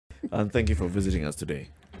And thank you for visiting us today.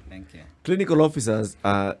 Thank you. Clinical officers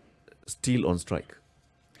are still on strike.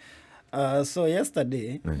 So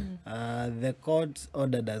yesterday, the court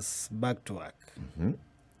ordered us back to work.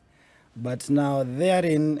 But now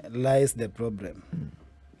therein lies the problem.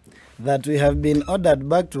 That we have been ordered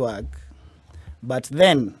back to work, but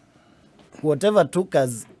then whatever took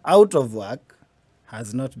us out of work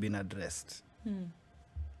has not been addressed.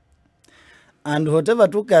 And whatever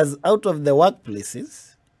took us out of the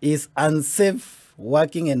workplaces is unsafe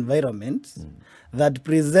working environment that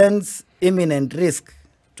presents imminent risk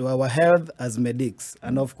to our health as medics.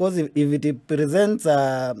 And of course, if it presents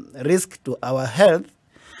a risk to our health,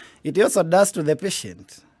 it also does to the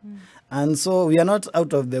patient. And so we are not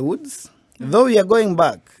out of the woods. Though we are going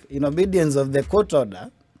back in obedience of the court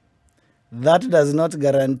order, that does not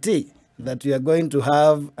guarantee that we are going to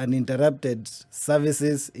have uninterrupted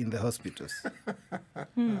services in the hospitals.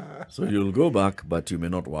 So you'll go back, but you may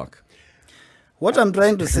not work. What I'm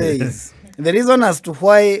trying to say is the reason as to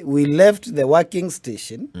why we left the working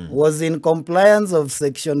station was in compliance of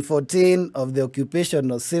Section 14 of the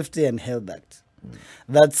Occupational Safety and Health Act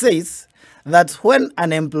that says that when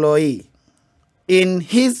an employee, in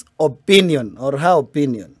his opinion or her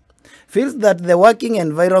opinion, feels that the working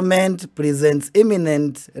environment presents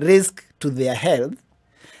imminent risk to their health,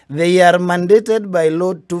 they are mandated by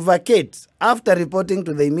law to vacate after reporting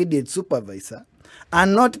to the immediate supervisor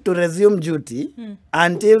and not to resume duty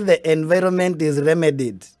until the environment is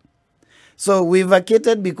remedied. So we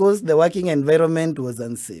vacated because the working environment was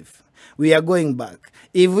unsafe. We are going back.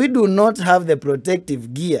 If we do not have the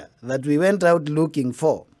protective gear that we went out looking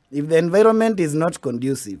for, if the environment is not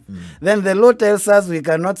conducive, then the law tells us we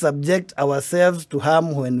cannot subject ourselves to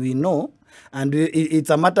harm when we know, and it's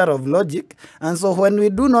a matter of logic. And so when we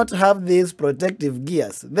do not have these protective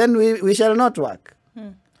gears, then we shall not work.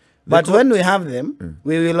 But when we have them,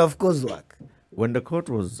 we will of course work. When the court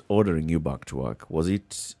was ordering you back to work, was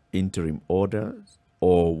it interim orders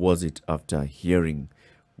or was it after hearing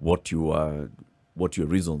what your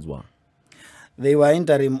reasons were? They were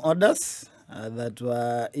interim orders that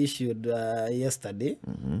were issued yesterday.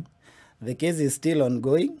 The case is still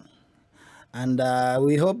ongoing, and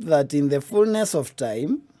we hope that in the fullness of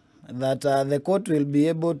time, that the court will be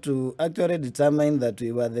able to actually determine that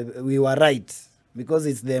we were right, because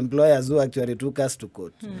it's the employers who actually took us to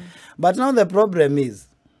court. But now the problem is,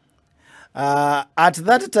 at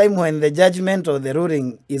that time when the judgment or the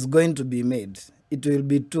ruling is going to be made, it will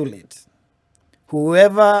be too late.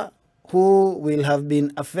 Whoever who will have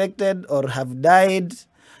been affected or have died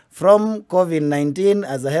from COVID-19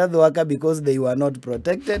 as a health worker because they were not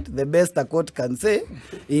protected, the best a court can say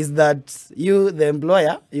is that you, the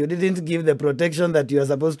employer, you didn't give the protection that you are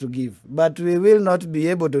supposed to give. But we will not be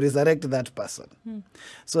able to resurrect that person.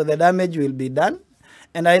 So the damage will be done.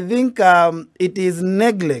 And I think it is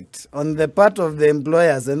neglect on the part of the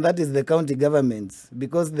employers, and that is the county governments,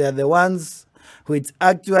 because they are the ones which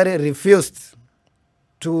actually refused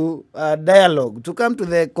to dialogue, to come to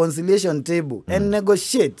the conciliation table and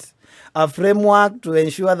negotiate a framework to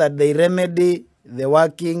ensure that they remedy the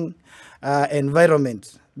working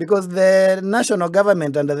environment. Because the national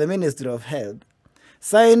government under the Ministry of Health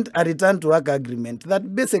signed a return to work agreement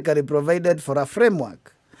that basically provided for a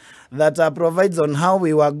framework that provides on how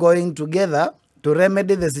we were going together to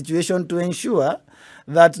remedy the situation to ensure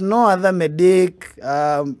that no other medic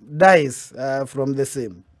dies from the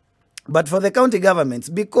same. But for the county governments,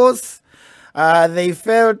 because they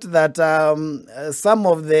felt that some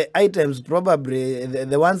of the items, probably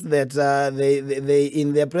the ones that they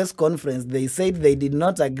in their press conference, they said they did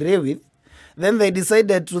not agree with, then they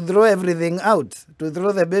decided to throw everything out, to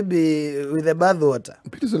throw the baby with the bathwater.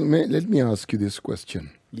 Peterson, let me ask you this question.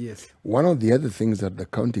 Yes. One of the other things that the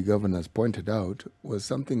county governors pointed out was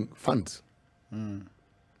something funds.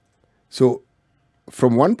 So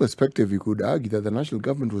from one perspective, you could argue that the national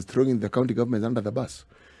government was throwing the county governments under the bus.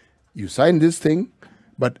 You sign this thing,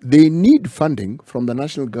 but they need funding from the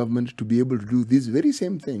national government to be able to do these very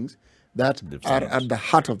same things that are at the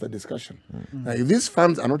heart of the discussion. Now, if these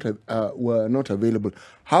funds are not were not available,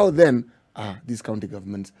 how then are these county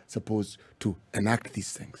governments supposed to enact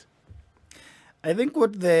these things? I think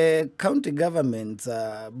what the county governments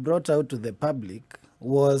brought out to the public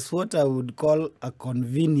was what I would call a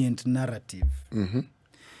convenient narrative.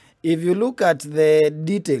 If you look at the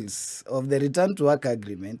details of the return to work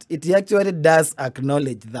agreement, it actually does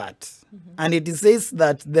acknowledge that. And it says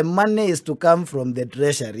that the money is to come from the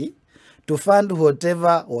treasury to fund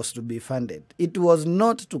whatever was to be funded. It was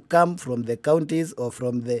not to come from the counties or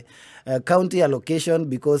from the county allocation,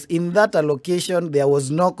 because in that allocation there was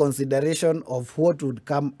no consideration of what would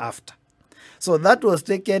come after. So that was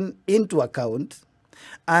taken into account.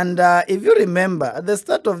 And if you remember, at the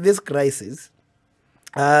start of this crisis,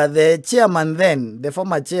 the chairman then, the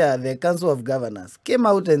former chair, the Council of Governors, came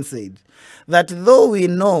out and said that though we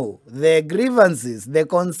know the grievances, the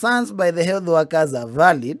concerns by the health workers are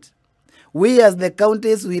valid, we as the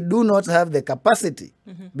counties, we do not have the capacity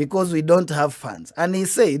because we don't have funds. And he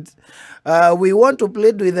said, we want to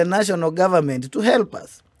plead with the national government to help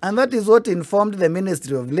us. And that is what informed the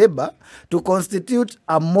Ministry of Labour to constitute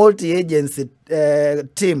a multi-agency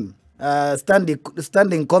team,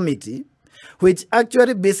 standing committee, which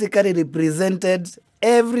actually basically represented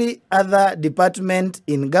every other department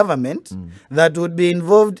in government that would be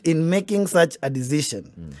involved in making such a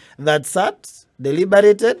decision. That sat,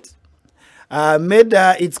 deliberated, made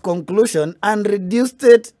its conclusion and reduced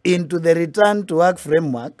it into the return to work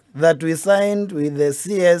framework that we signed with the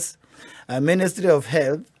CS Ministry of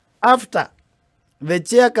Health after the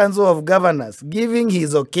Chair Council of Governors giving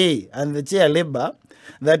his okay and the Chair Labour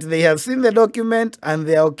that they have seen the document and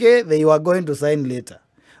they are okay, they were going to sign later,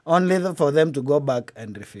 only for them to go back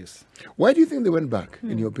and refuse. Why do you think they went back,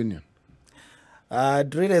 in your opinion?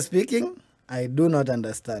 Really speaking, I do not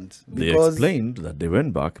understand. They explained that they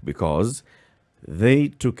went back because they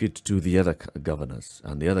took it to the other governors,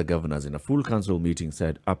 and the other governors in a full council meeting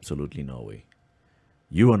said, absolutely no way.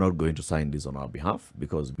 You are not going to sign this on our behalf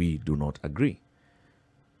because we do not agree.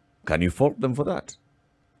 Can you fault them for that?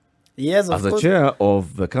 Yes, of As the course. chair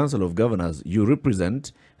of the Council of Governors, you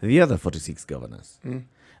represent the other 46 governors.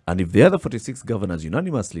 And if the other 46 governors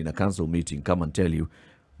unanimously in a council meeting come and tell you,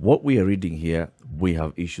 what we are reading here, we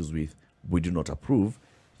have issues with, we do not approve,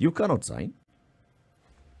 you cannot sign.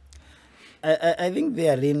 I think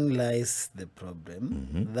therein lies the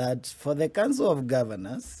problem, that for the Council of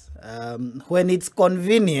Governors, when it's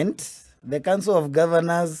convenient, the Council of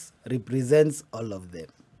Governors represents all of them.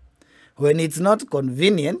 When it's not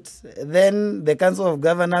convenient, then the Council of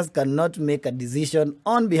Governors cannot make a decision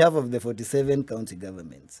on behalf of the 47 county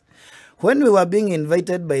governments. When we were being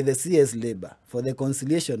invited by the CS Labour for the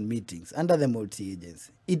conciliation meetings under the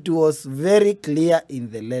multi-agency, it was very clear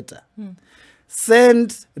in the letter.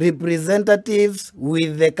 Send representatives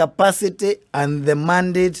with the capacity and the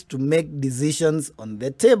mandate to make decisions on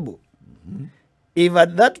the table. If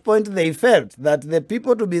at that point they felt that the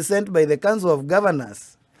people to be sent by the Council of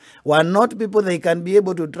Governors were not people they can be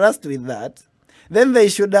able to trust with that, then they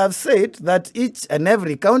should have said that each and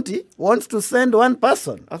every county wants to send one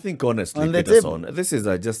person. I think honestly, On the Peterson, this is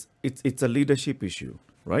it's a leadership issue,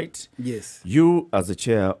 right? Yes. You, as the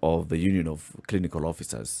chair of the Union of Clinical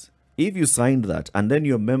Officers, if you signed that and then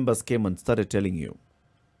your members came and started telling you,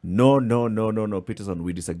 no, Peterson,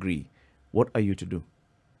 we disagree, what are you to do?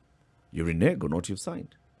 You renege on what you've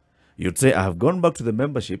signed. You'd say, I have gone back to the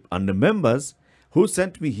membership, and the members who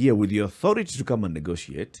sent me here with the authority to come and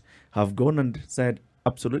negotiate have gone and said,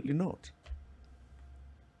 absolutely not.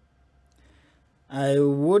 I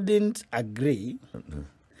wouldn't agree,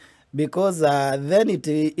 because then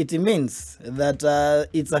it means that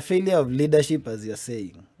it's a failure of leadership, as you're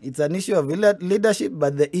saying. It's an issue of leadership,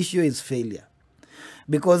 but the issue is failure.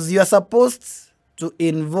 Because you're supposed to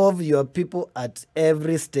involve your people at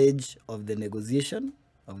every stage of the negotiation,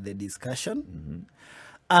 of the discussion.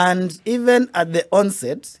 And even at the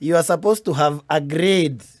onset, you are supposed to have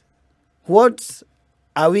agreed what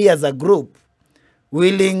are we as a group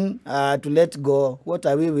willing to let go, what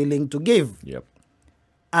are we willing to give. Yep.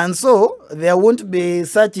 And so there won't be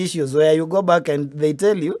such issues where you go back and they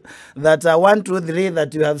tell you that 1, 2, 3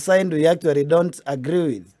 that you have signed we actually don't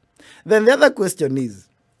agree with. Then the other question is,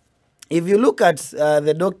 if you look at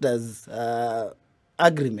the doctors'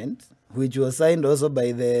 agreement, which was signed also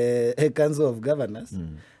by the Council of Governors,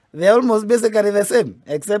 they're almost basically the same,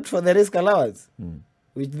 except for the risk allowance,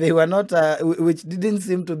 which they were not, which didn't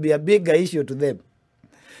seem to be a bigger issue to them.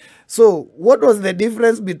 So what was the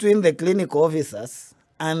difference between the clinical officers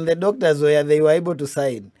and the doctors where they were able to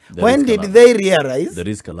sign? When did they realize? The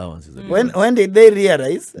risk allowance is a When did they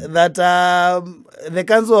realize that the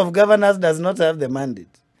Council of Governors does not have the mandate?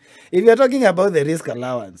 If you're talking about the risk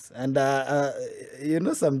allowance, and you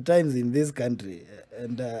know, sometimes in this country,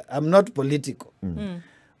 and I'm not political,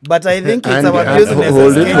 but I think it's our business.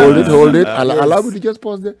 Hold it. Allow me to just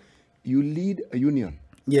pause there. You lead a union.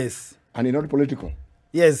 Yes. And you're not political.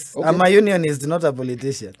 Yes, Okay. I'm a unionist, not a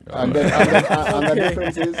politician. And the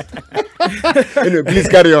difference is... Anyway, please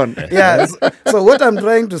carry on. Yeah, so what I'm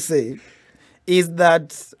trying to say is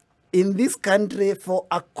that in this country, for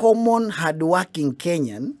a common, hardworking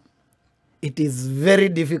Kenyan, it is very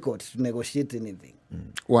difficult to negotiate anything.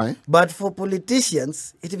 Why? But for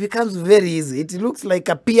politicians, it becomes very easy. It looks like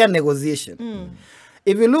a peer negotiation.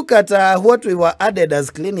 If you look at what we were added as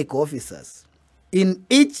clinic officers, in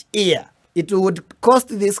each year, it would cost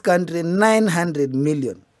this country 900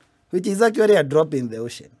 million, which is actually a drop in the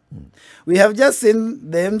ocean. We have just seen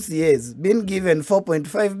the MCAs being given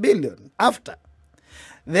 4.5 billion after.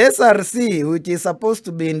 The SRC, which is supposed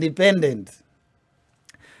to be independent,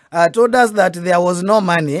 told us that there was no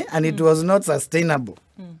money and it was not sustainable.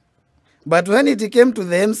 But when it came to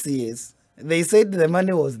the MCAs, they said the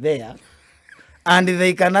money was there and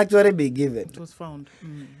they can actually be given. It was found.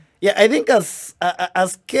 Yeah, I think as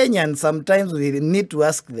Kenyans, sometimes we need to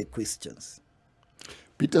ask the questions.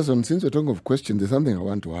 Peterson, since we're talking of questions, there's something I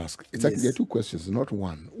want to ask. It's Yes. actually there are two questions, not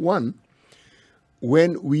one. One,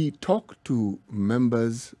 when we talk to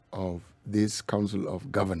members of this Council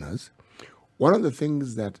of Governors, one of the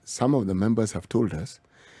things that some of the members have told us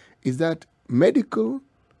is that medical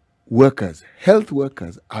workers, health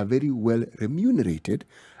workers, are very well remunerated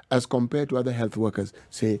as compared to other health workers,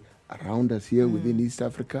 say, around us here within East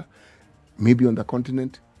Africa, maybe on the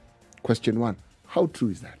continent. Question one, how true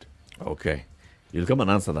is that? Okay. You'll come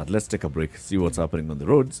and answer that. Let's take a break, see what's happening on the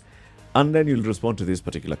roads, and then you'll respond to this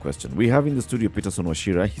particular question. We have in the studio Peterson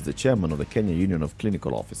Wachira. He's the chairman of the Kenya Union of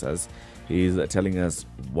Clinical Officers. He's telling us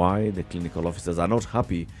why the clinical officers are not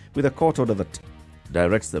happy with a court order that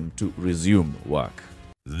directs them to resume work.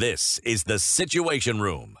 This is the Situation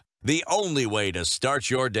Room, the only way to start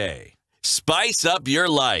your day. Spice up your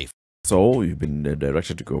life. So you've been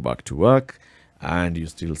directed to go back to work, and you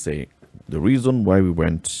still say the reason why we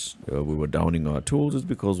were downing our tools is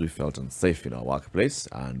because we felt unsafe in our workplace,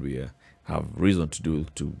 and we have reason to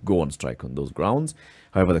go on strike on those grounds.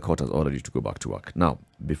 However, the court has ordered you to go back to work. Now,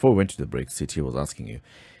 before we went to the break, City was asking you,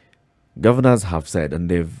 governors have said, and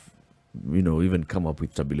they've even come up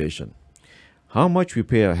with tabulation, how much we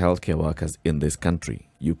pay our healthcare workers in this country.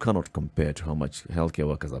 You cannot compare to how much healthcare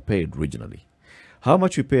workers are paid regionally. How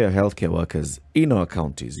much we pay our healthcare workers in our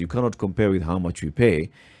counties, you cannot compare with how much we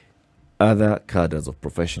pay other cadres of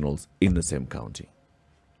professionals in the same county.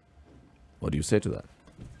 What do you say to that?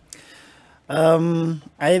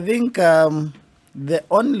 I think the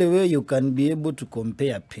only way you can be able to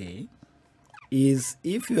compare pay is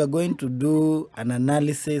if you are going to do an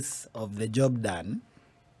analysis of the job done,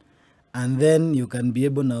 and then you can be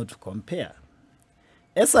able now to compare.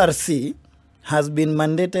 SRC has been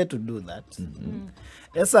mandated to do that.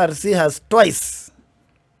 SRC has twice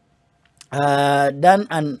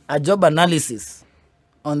done a job analysis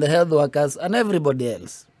on the health workers and everybody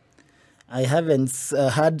else. I haven't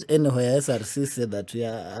heard anywhere SRC say that we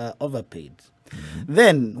are overpaid.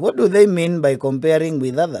 Then, what do they mean by comparing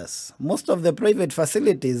with others? Most of the private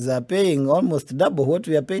facilities are paying almost double what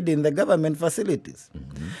we are paid in the government facilities.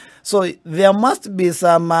 So, there must be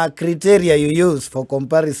some criteria you use for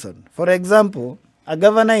comparison. For example, a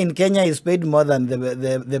governor in Kenya is paid more than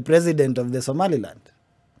the president of the Somaliland.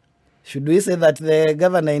 Should we say that the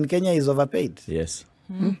governor in Kenya is overpaid? Yes.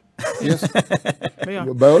 Yes. Yeah.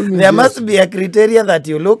 By all means, There yes. must be a criteria that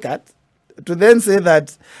you look at to then say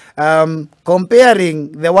that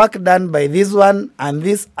comparing the work done by this one and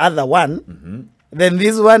this other one, then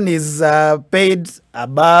this one is paid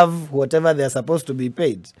above whatever they're supposed to be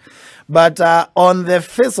paid. But on the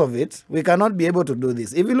face of it, we cannot be able to do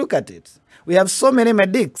this. If you look at it, we have so many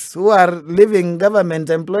medics who are leaving government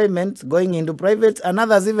employment, going into private, and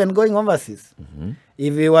others even going overseas.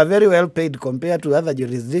 If we were very well paid compared to other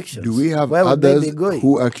jurisdictions, Do we have where would they others be going?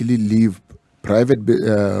 who actually leave private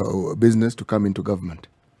business to come into government?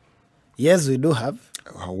 Yes, we do have.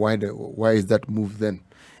 Why is that move then?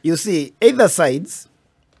 You see, either sides,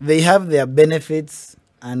 they have their benefits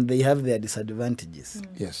and they have their disadvantages.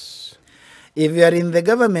 Yes. If you are in the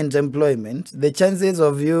government employment, the chances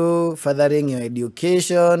of you furthering your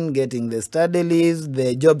education, getting the study leaves,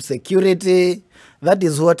 the job security, that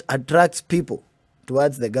is what attracts people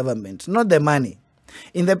towards the government, not the money.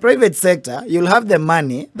 In the private sector, you'll have the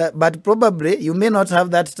money, but probably you may not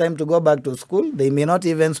have that time to go back to school. They may not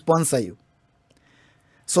even sponsor you.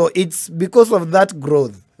 So it's because of that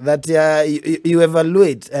growth that you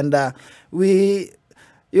evaluate. And I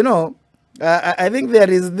think there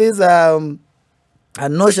is this a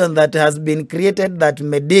notion that has been created that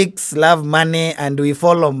medics love money and we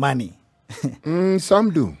follow money.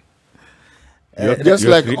 Some do. You're- Just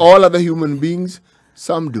you're like cre- all other human beings,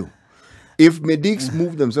 some do. If medics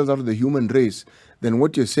move themselves out of the human race, then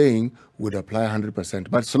what you're saying would apply 100%.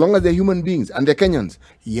 But so long as they're human beings and they're Kenyans,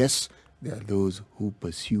 yes, there are those who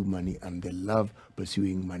pursue money and they love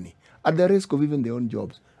pursuing money at the risk of even their own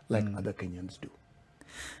jobs, like other Kenyans do.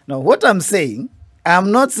 Now, what I'm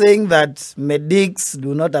not saying that medics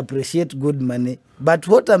do not appreciate good money, but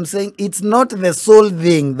what I'm saying, it's not the sole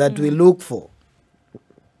thing that we look for.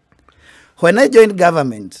 when I joined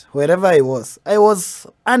government, wherever I was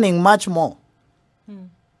earning much more.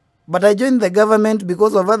 But I joined the government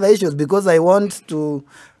because of other issues, because I want to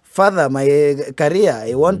further my career.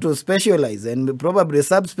 I want to specialize and probably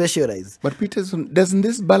sub-specialize. But Peterson, doesn't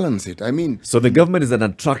this balance it? I mean, So the government is an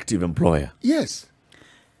attractive employer. yes.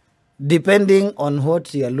 Depending on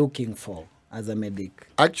what you are looking for as a medic.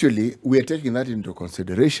 Actually, we are taking that into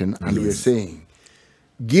consideration, and we are saying,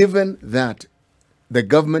 given that the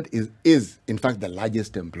government is in fact the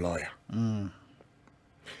largest employer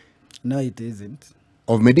No, it isn't.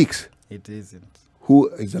 of medics, It isn't. who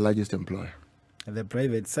is the largest employer? The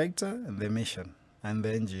private sector and the mission and the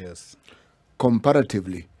NGOs.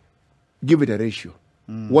 Comparatively, give it a ratio.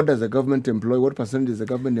 What does the government employ? What percentage does the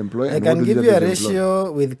government employ? I and can what do give the you a others employ?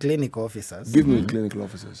 ratio with clinic officers. Give me clinical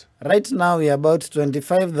officers. Right now, we are about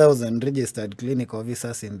 25,000 registered clinic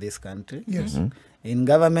officers in this country. Yes. In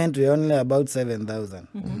government, we are only about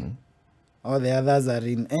 7,000. All the others are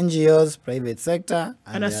in NGOs, private sector.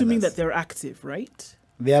 And the assuming others. that they're active, right?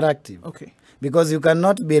 They are active. Okay. Because you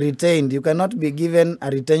cannot be retained, you cannot be given a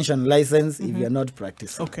retention license if you are not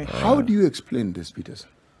practicing. Okay. How do you explain this, Peterson?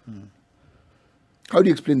 How do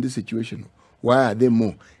you explain this situation? Why are they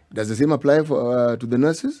more? Does the same apply for to the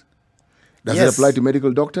nurses? Does it Yes. apply to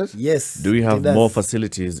medical doctors? Yes. Do we it have does. more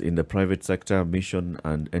facilities in the private sector, mission,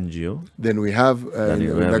 and NGO Then we have than we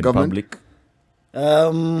in have the in government. public?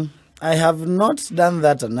 I have not done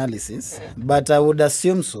that analysis, but I would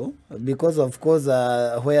assume so, because of course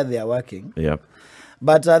where they are working. Yeah.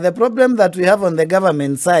 But the problem that we have on the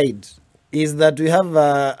government side is that we have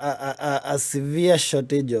a severe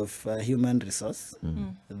shortage of human resource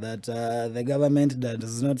that the government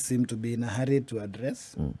does not seem to be in a hurry to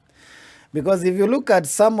address. Because if you look at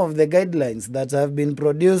some of the guidelines that have been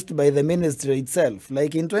produced by the ministry itself,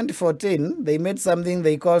 like in 2014, they made something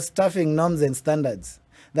they call staffing norms and standards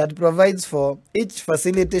that provides for each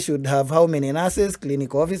facility should have how many nurses,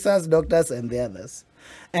 clinical officers, doctors, and the others.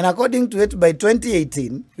 And according to it, by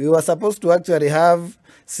 2018, we were supposed to actually have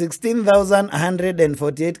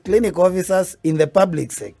 16,148 clinical officers in the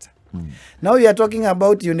public sector. Now we are talking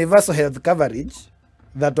about universal health coverage.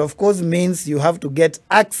 That, of course, means you have to get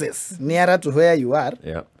access nearer to where you are.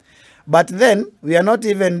 Yeah. But then we are not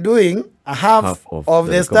even doing a half Half of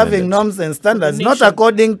the the staffing recommended. norms and standards, For the not nation.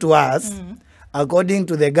 according to us, according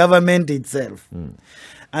to the government itself.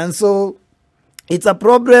 And so it's a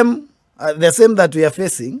problem, the same that we are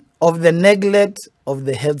facing, of the neglect of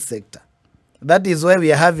the health sector. That is why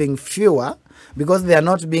we are having fewer, because they are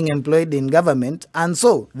not being employed in government. And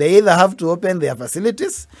so they either have to open their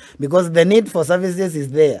facilities because the need for services is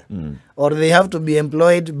there, or they have to be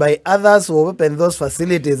employed by others who open those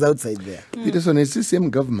facilities outside there. Peterson, it's the same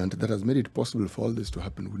government that has made it possible for all this to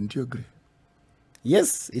happen. Wouldn't you agree?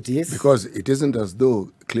 Yes, it is. Because it isn't as though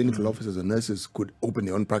clinical officers and nurses could open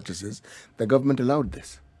their own practices. The government allowed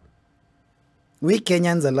this. We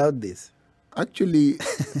Kenyans allowed this. Actually,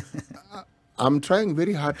 I'm trying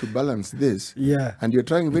very hard to balance this. Yeah. And you're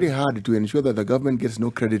trying very hard to ensure that the government gets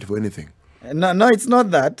no credit for anything. No, it's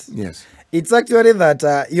not that. Yes. It's actually that,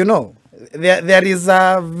 there is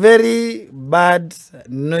a very bad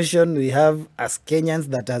notion we have as Kenyans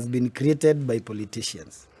that has been created by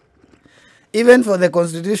politicians. Even for the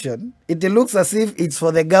constitution, it looks as if it's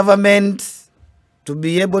for the government to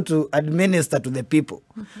be able to administer to the people.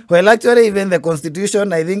 Well, actually, even the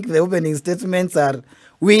constitution, I think the opening statements are,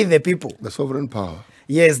 we the people. The sovereign power.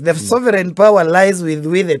 Yes, the sovereign power lies with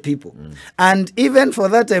we the people. And even for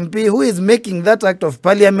that MP who is making that act of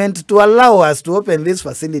parliament to allow us to open these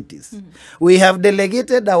facilities, we have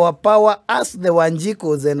delegated our power as the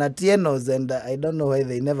Wanjikos and Atienos, and I don't know why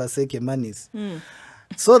they never say Kemanis,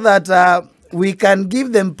 so that we can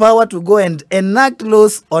give them power to go and enact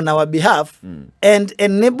laws on our behalf and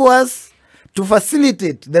enable us to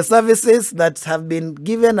facilitate the services that have been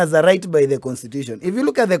given as a right by the Constitution. If you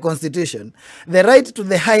look at the Constitution, the right to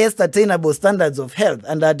the highest attainable standards of health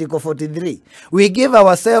under Article 43, we give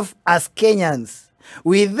ourselves as Kenyans.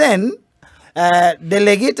 We then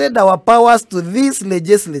delegated our powers to these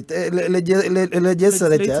legislatures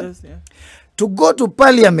Yeah. to go to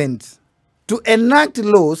parliament to enact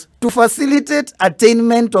laws to facilitate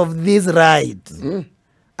attainment of these rights.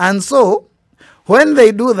 And so, when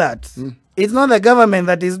they do that, it's not the government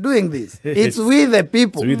that is doing this. It's we the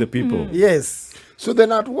people. So we the people. Yes. So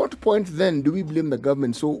then at what point then do we blame the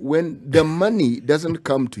government? So when the money doesn't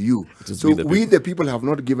come to you, is so we the people have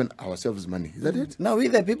not given ourselves money. Is that it? Now we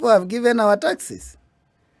the people have given our taxes.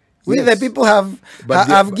 We Yes. the people have But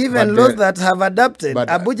the- have given but laws the- that have adopted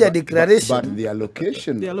Abuja Declaration. But the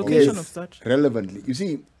allocation, The allocation Yes. of such. relevantly. You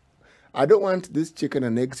see, I don't want this chicken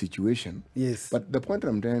and egg situation. Yes. But the point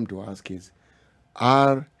I'm trying to ask is,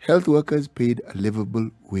 are health workers paid a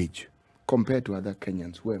livable wage compared to other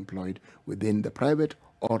Kenyans who are employed within the private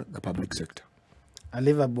or the public sector? A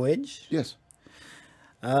livable wage? Yes.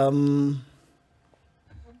 I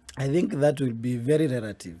think that will be very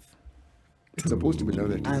relative It's supposed to be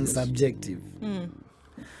relative. and yes. subjective.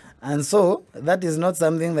 And so that is not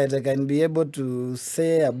something that I can be able to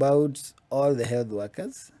say about all the health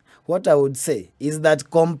workers. What I would say is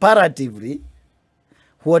that comparatively,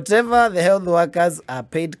 whatever the health workers are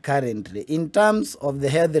paid currently in terms of the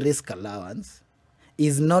health risk allowance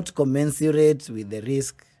is not commensurate with the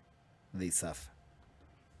risk they suffer.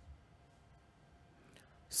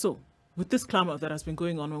 So, with this clamor that has been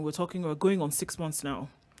going on, when we're going on 6 months now,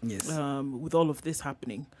 Yes. with all of this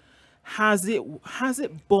happening, has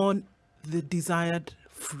it borne the desired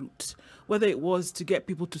fruit? Whether it was to get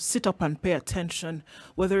people to sit up and pay attention,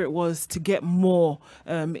 whether it was to get more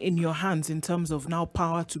in your hands in terms of now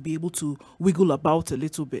power to be able to wiggle about a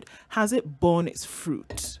little bit, has it borne its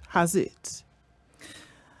fruit? Has it?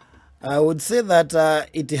 I would say that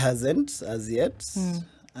it hasn't as yet.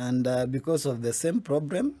 And because of the same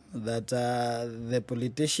problem that the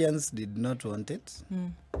politicians did not want it.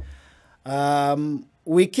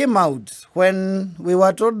 We came out when we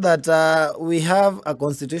were told that we have a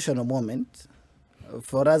constitutional moment.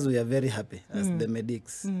 For us, we are very happy as the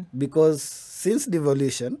medics because since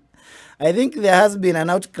devolution, I think there has been an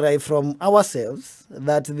outcry from ourselves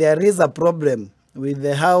that there is a problem with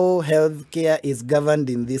how healthcare is governed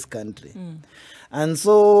in this country. And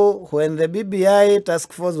so when the BBI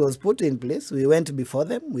task force was put in place, we went before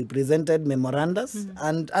them, we presented memorandums,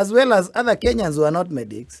 and as well as other Kenyans who are not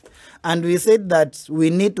medics, and we said that we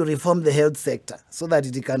need to reform the health sector so that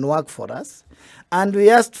it can work for us. And we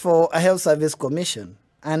asked for a health service commission.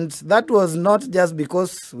 And that was not just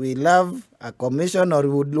because we love a commission or we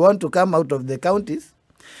would want to come out of the counties.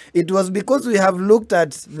 It was because we have looked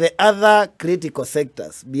at the other critical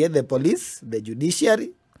sectors, be it the police, the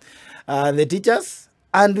judiciary, the teachers,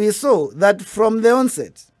 and we saw that from the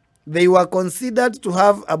onset, they were considered to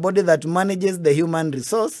have a body that manages the human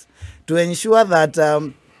resource to ensure that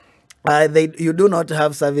you do not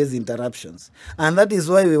have service interruptions. And that is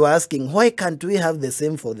why we were asking, why can't we have the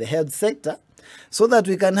same for the health sector so that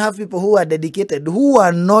we can have people who are dedicated, who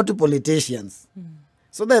are not politicians,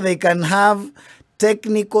 so that they can have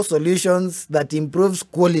technical solutions that improves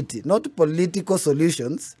quality, not political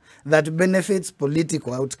solutions that benefits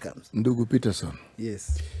political outcomes. Ndugu Peterson,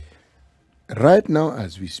 Yes. right now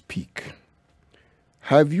as we speak,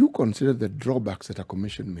 have you considered the drawbacks that a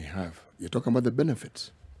commission may have? You're talking about the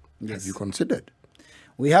benefits. Yes. Have you considered?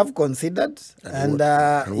 We have considered and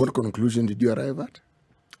what conclusion did you arrive at?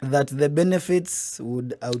 that the benefits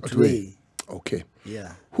would outweigh. Okay.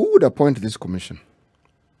 Yeah. Who would appoint this commission?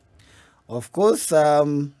 Of course,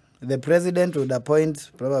 the president would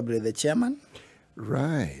appoint probably the chairman.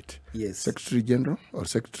 Right. Yes. Secretary General or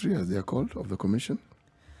Secretary as they are called of the commission?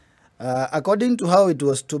 According to how it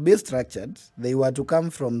was to be structured, they were to come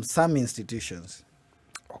from some institutions.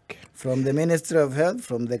 Okay. From the Ministry of Health,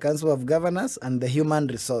 from the Council of Governors, and the Human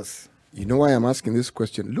Resource. You know why I'm asking this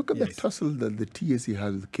question? Look at the Yes. tussle that the TSC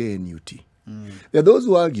has with KNUT. There are those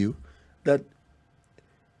who argue that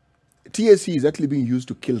TSC is actually being used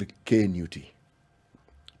to kill KNUT.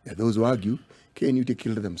 There are those who argue KNUT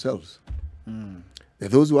killed themselves. There are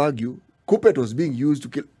those who argue KUPET was being used to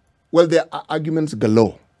kill. Well, there are arguments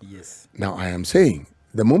galore. Yes. Now, I am saying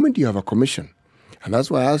the moment you have a commission, and that's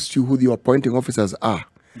why I asked you who the appointing officers are,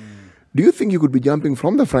 do you think you could be jumping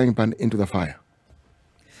from the frying pan into the fire?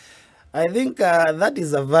 I think that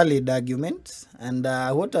is a valid argument. And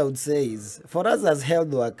what I would say is, for us as health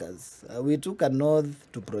workers, we took an oath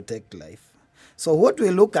to protect life. So what we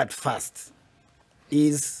look at first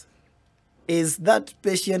is that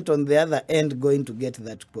patient on the other end going to get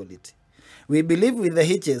that quality? We believe with the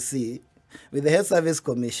HSC, with the Health Service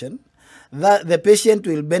Commission, that the patient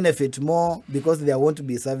will benefit more because there won't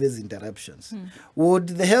be service interruptions. Would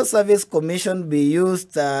the Health Service Commission be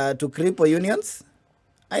used to cripple unions?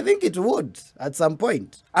 I think it would at some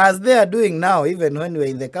point, as they are doing now, even when we're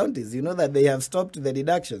in the counties. You know that they have stopped the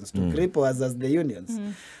deductions to cripple us as the unions.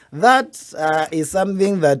 That is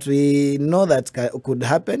something that we know that could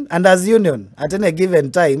happen. And as union, at any given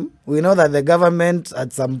time, we know that the government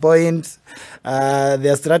at some point, they are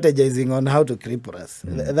strategizing on how to cripple us.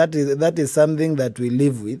 That is something that we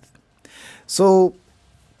live with. So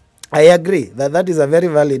I agree that is a very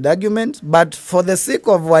valid argument. But for the sake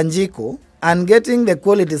of Wanjiko, and getting the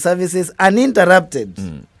quality services uninterrupted,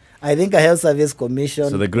 I think a health service commission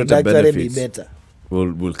So the would greater actually benefits. be better.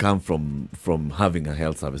 will come from having a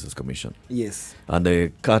health services commission. Yes. And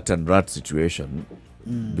the cat and rat situation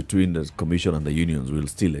between the commission and the unions will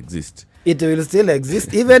still exist. It will still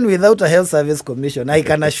exist even without a health service commission. I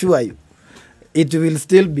can assure you, it will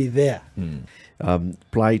still be there.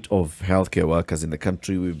 Plight of healthcare workers in the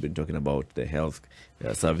country. We've been talking about the Health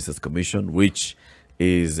Services Commission, which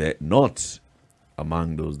is not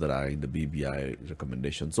among those that are in the BBI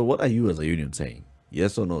recommendation. So what are you as a union saying?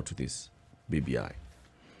 Yes or no to this BBI?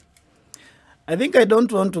 I think I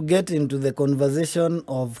don't want to get into the conversation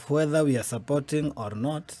of whether we are supporting or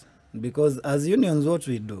not, because as unions, what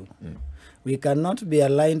we do, we cannot be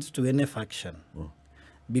aligned to any faction,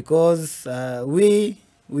 because we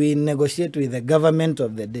negotiate with the government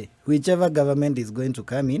of the day, whichever government is going to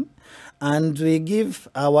come in, and we give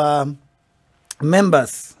our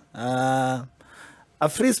members a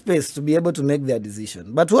free space to be able to make their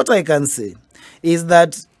decision. But what I can say is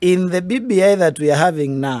that in the BBI that we are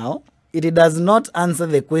having now, it does not answer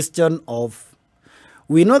the question of,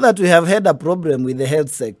 we know that we have had a problem with the health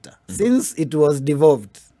sector since it was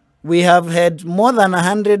devolved. We have had more than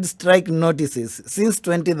 100 strike notices since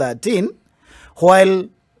 2013, while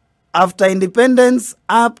after independence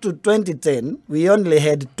up to 2010, we only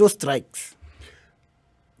had 2 strikes.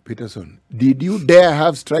 Peterson, did you dare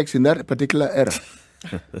have strikes in that particular era?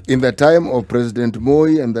 In the time of President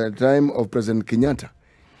Moi and the time of President Kenyatta?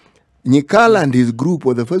 Nyikala and his group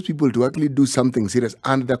were the first people to actually do something serious,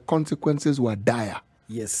 and the consequences were dire.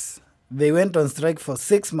 Yes. They went on strike for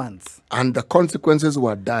 6 months. And the consequences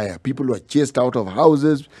were dire. People were chased out of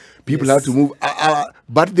houses. People had to move.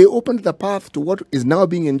 But they opened the path to what is now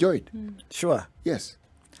being enjoyed. Sure. Yes.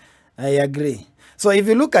 I agree. So if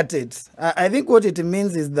you look at it, I think what it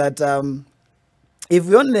means is that if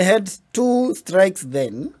we only had 2 strikes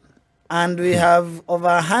then, and we have over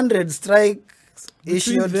 100 strikes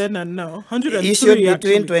issued then and now, 103 issued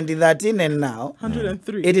between actually. 2013 and now,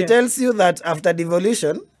 103. it tells you that after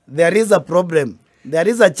devolution, there is a problem. There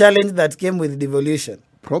is a challenge that came with devolution.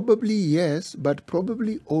 Probably yes, but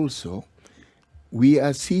probably also we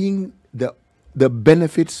are seeing the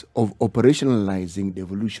benefits of operationalizing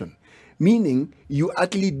devolution. Meaning you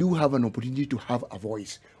actually do have an opportunity to have a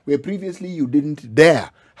voice, where previously you didn't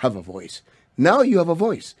dare have a voice. Now you have a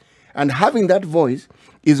voice. And having that voice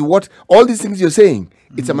is what, all these things you're saying,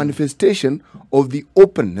 it's a manifestation of the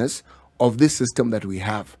openness of this system that we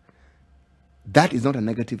have. That is not a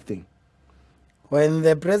negative thing. When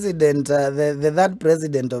the president, the third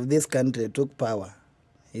president of this country took power,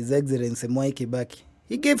 His Excellency Mwai Kibaki,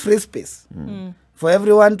 he gave free space for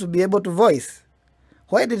everyone to be able to voice.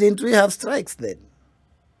 Why didn't we have strikes then?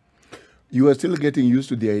 You are still getting used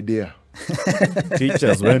to the idea.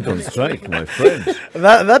 Teachers went on strike, my friend.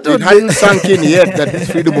 That would It hadn't sunk in yet that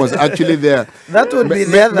this freedom was actually there. That would be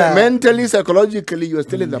the other. Mentally, psychologically, you are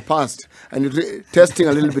still in the past and you're testing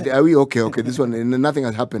a little bit. Are we okay? Okay, this one, nothing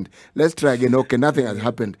has happened. Let's try again. Okay, nothing has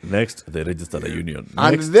happened. Next, they registered a union.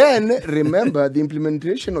 And Next. then, remember, the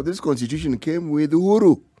implementation of this constitution came with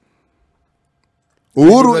Uhuru.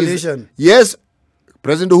 Uhuru is, Devolution. yes,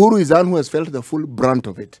 President Uhuru is the one who has felt the full brunt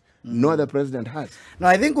of it. No other president has. No,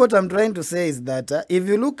 I think what I'm trying to say is that if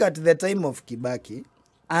you look at the time of Kibaki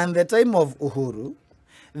and the time of Uhuru,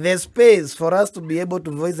 the space for us to be able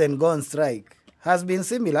to voice and go on strike has been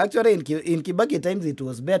similar. Actually, in Kibaki times, it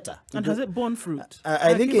was better. And has it borne fruit?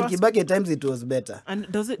 I think in Give us- Kibaki times, it was better.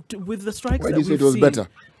 And does it, with the strikes Why that do you say we've it was seen, better?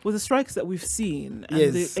 with the strikes that we've seen and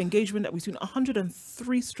Yes. the engagement that we've seen,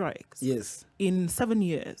 103 strikes Yes. in 7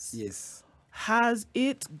 years. Yes. Has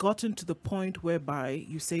it gotten to the point whereby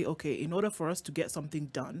you say, okay, in order for us to get something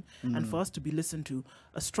done and for us to be listened to,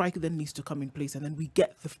 a strike then needs to come in place, and then we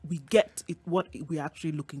get what we're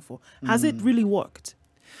actually looking for? Has it really worked?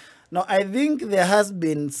 Now, I think there has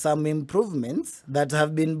been some improvements that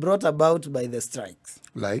have been brought about by the strikes.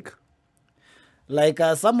 Like? Like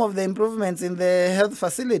some of the improvements in the health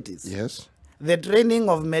facilities. Yes. The training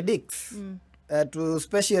of medics to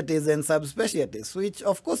specialties and subspecialties, which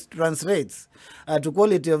of course translates to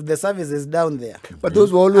quality of the services down there. But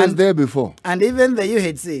those were always And- there before. And even the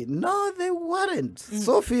UHC, no, they weren't.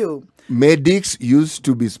 So few. Medics used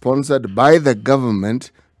to be sponsored by the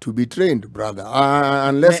government to be trained, brother.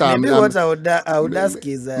 Unless I'm, Maybe what I would ask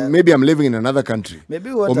is... maybe I'm living in another country.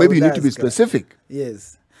 Maybe what or I maybe you would need to be ask, specific.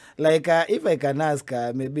 Yes. Like if I can ask,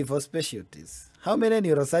 maybe for specialties, how many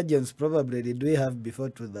neurosurgeons probably did we have before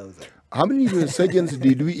 2000? How many surgeons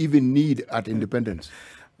did we even need at independence?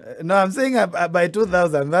 No, I'm saying by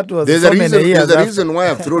 2000, that was There's so a many reason. years There's a after. reason why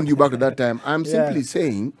I've thrown you back to that time. I'm Yeah. simply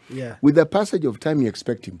saying, Yeah. with the passage of time, you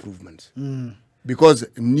expect improvements. because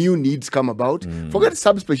new needs come about. Forget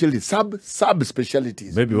subspecialties,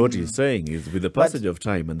 subspecialties. Maybe what he's saying is with the passage of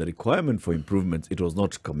time and the requirement for improvements, it was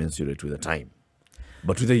not commensurate with the time.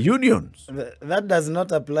 But with the unions, That does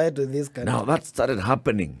not apply to this country. now that started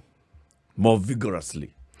happening more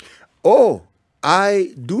vigorously. Oh,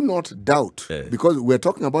 I do not doubt, because we're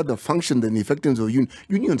talking about the function and the effectiveness of unions.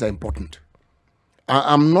 Unions are important.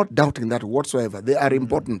 I'm not doubting that whatsoever. They are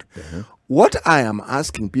important. What I am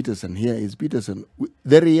asking Peterson here is, Peterson,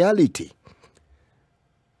 the reality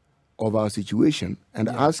of our situation, and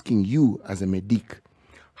asking you as a medic,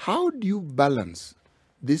 how do you balance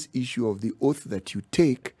this issue of the oath that you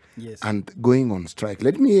take and going on strike?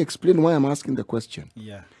 Let me explain why I'm asking the question.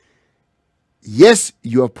 Yeah. Yes,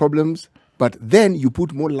 you have problems, but then you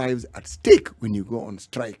put more lives at stake when you go on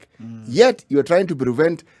strike. Yet you're trying to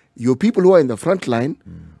prevent your people who are in the front line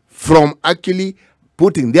from actually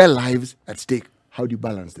putting their lives at stake. How do you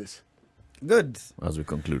balance this? Good. As we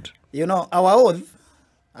conclude. You know, our oath,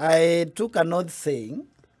 I took an oath saying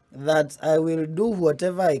that I will do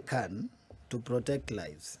whatever I can to protect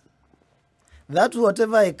lives. That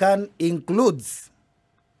whatever I can includes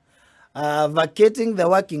vacating the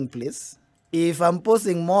working place if I'm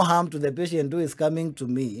posing more harm to the patient who is coming to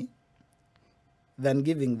me than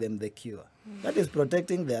giving them the cure. That is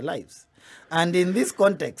protecting their lives. And in this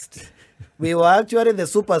context, we were actually the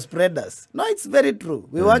super spreaders. No, it's very true.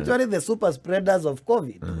 We were actually the super spreaders of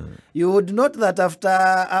COVID. You would note that after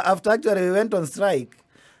actually we went on strike,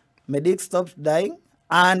 medics stopped dying,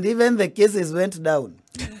 and even the cases went down.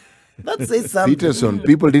 That says something. Peterson,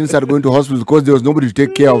 people didn't start going to hospitals because there was nobody to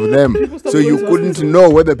take care of them. So you couldn't know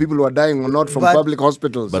whether people were dying or not from public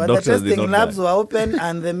hospitals. But But the doctors did testing not labs die. were open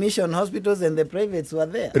and the mission hospitals and the privates were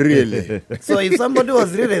there. Really? So if somebody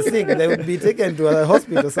was really sick, they would be taken to a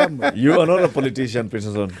hospital somewhere. You are not a politician,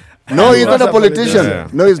 Peterson. No, he's not a politician. Yeah.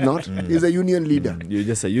 No, he's not. He's a union leader. You're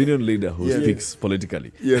just a union leader who speaks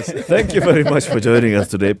politically. Yes. Thank you very much for joining us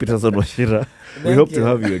today, Peterson Wachira. We Thank hope to you.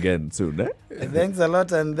 have you again soon. Thanks a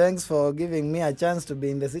lot, and thanks for giving me a chance to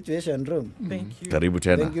be in the situation room. Thank you. Karibu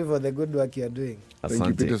tena. Thank you for the good work you're doing. Thank you,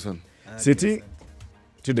 Asante. Peterson. City,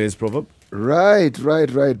 today's proverb. Right.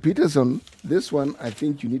 Peterson, this one, I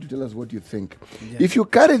think you need to tell us what you think. If you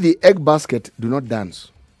carry the egg basket, do not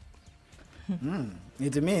dance.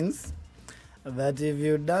 It means that if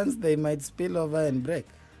you dance, they might spill over and break.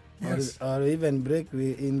 Yes. Or even break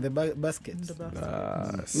in the basket.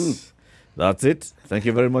 Yes. That's it. Thank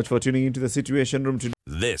you very much for tuning into the Situation Room today.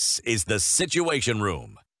 This is the Situation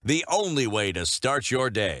Room, the only way to start your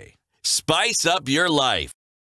day. Spice up your life.